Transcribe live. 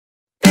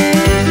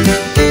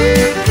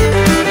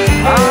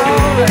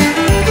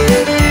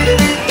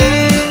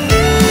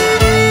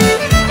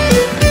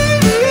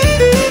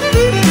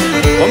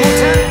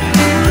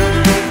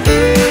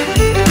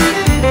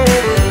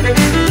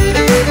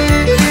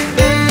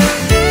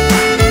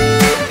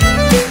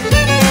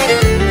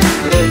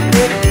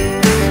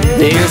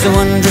There's a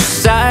wondrous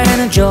sight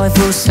and a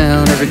joyful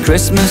sound every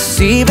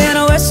Christmas Eve in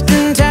a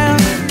western town.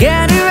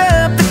 Gather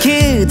up the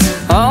kids,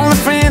 all the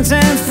friends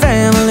and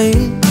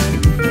family,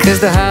 'cause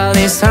the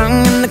holly's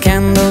hung and the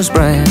candles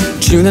bright,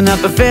 tuning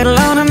up a fiddle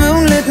on a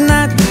moonlit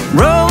night.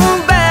 Roll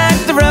back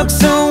the rug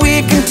so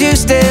we can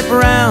two-step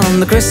around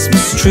the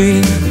Christmas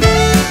tree.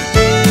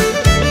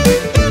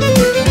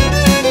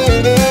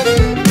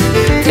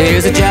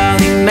 There's a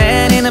jolly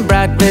man in a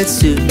bright red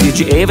suit. Did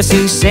you ever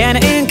see Santa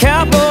in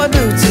cowboy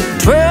boots?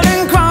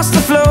 Twirling across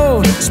the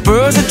floor,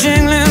 spurs are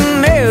jingling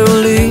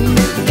merrily.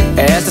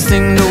 As the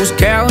thing goes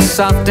carols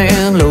soft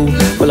and low,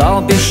 we'll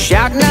all be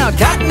shouting out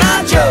Cotton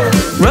Eye Joe.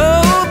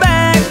 Roll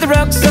back the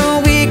rug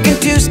so we can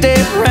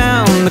two-step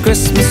around the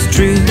Christmas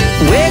tree.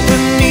 Wait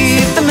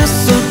beneath the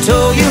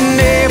mistletoe, you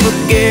never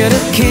get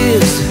a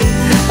kiss.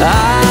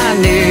 I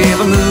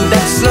never move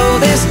that slow,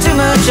 there's too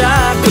much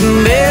I could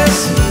miss.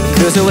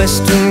 'Cause a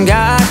western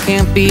guy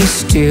can't be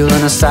still,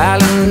 and a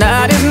silent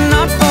night is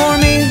not for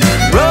me.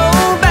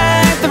 Roll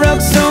back the rug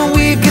so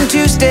we can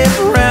two-step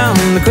around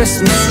the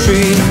Christmas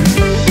tree.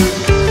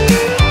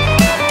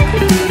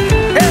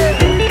 Hey!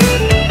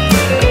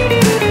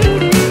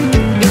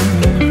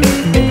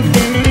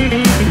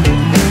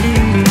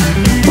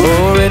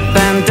 Oh, red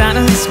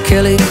bandanas,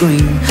 Kelly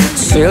green,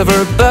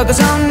 silver buggers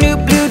on new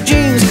blue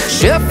jeans,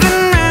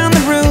 shuffling around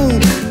the room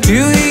to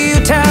the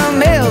Utah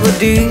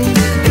melody.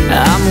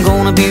 I'm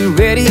gonna be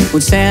ready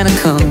when Santa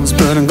comes,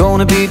 but I'm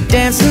gonna be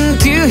dancing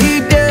till he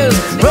does.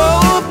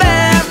 Roll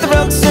back the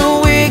rug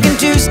so we can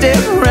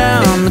two-step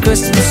around the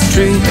Christmas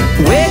tree.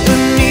 Wait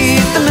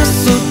beneath the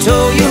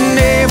mistletoe, you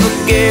never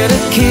get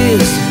a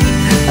kiss.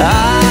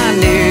 I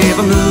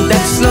never move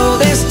that slow,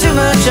 there's too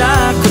much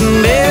I could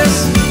miss.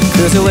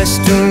 'Cause a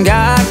western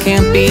guy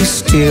can't be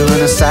still,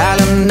 and a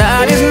silent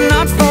night is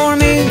not for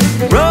me.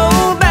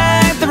 Roll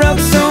back the rug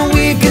so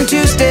we can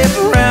two-step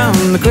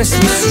around the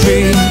Christmas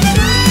tree.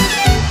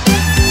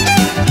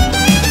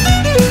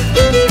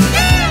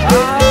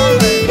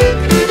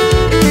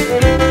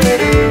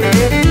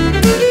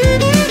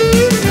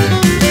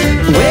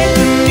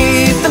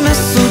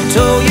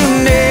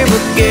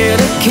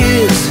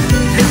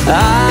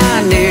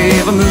 I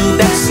never move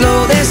that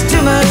slow, there's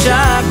too much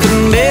I could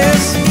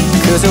miss.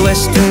 'Cause a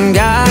western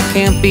guy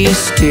can't be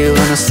still,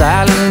 and a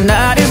silent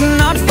night is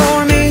not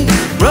for me.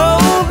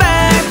 Roll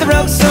back the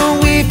rug so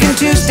we can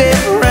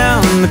two-step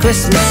around the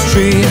Christmas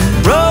tree.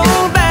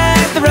 Roll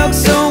back the rug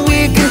so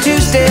we can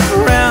two-step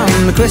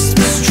around the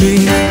Christmas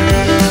tree.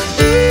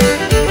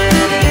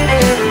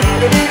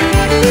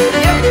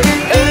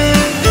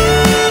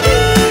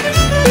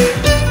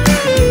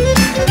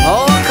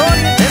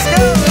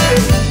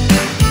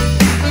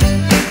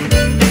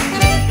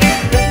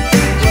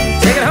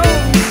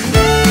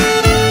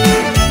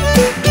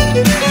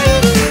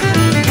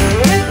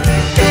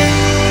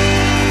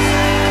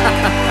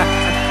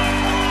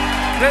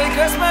 Merry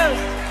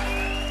Christmas!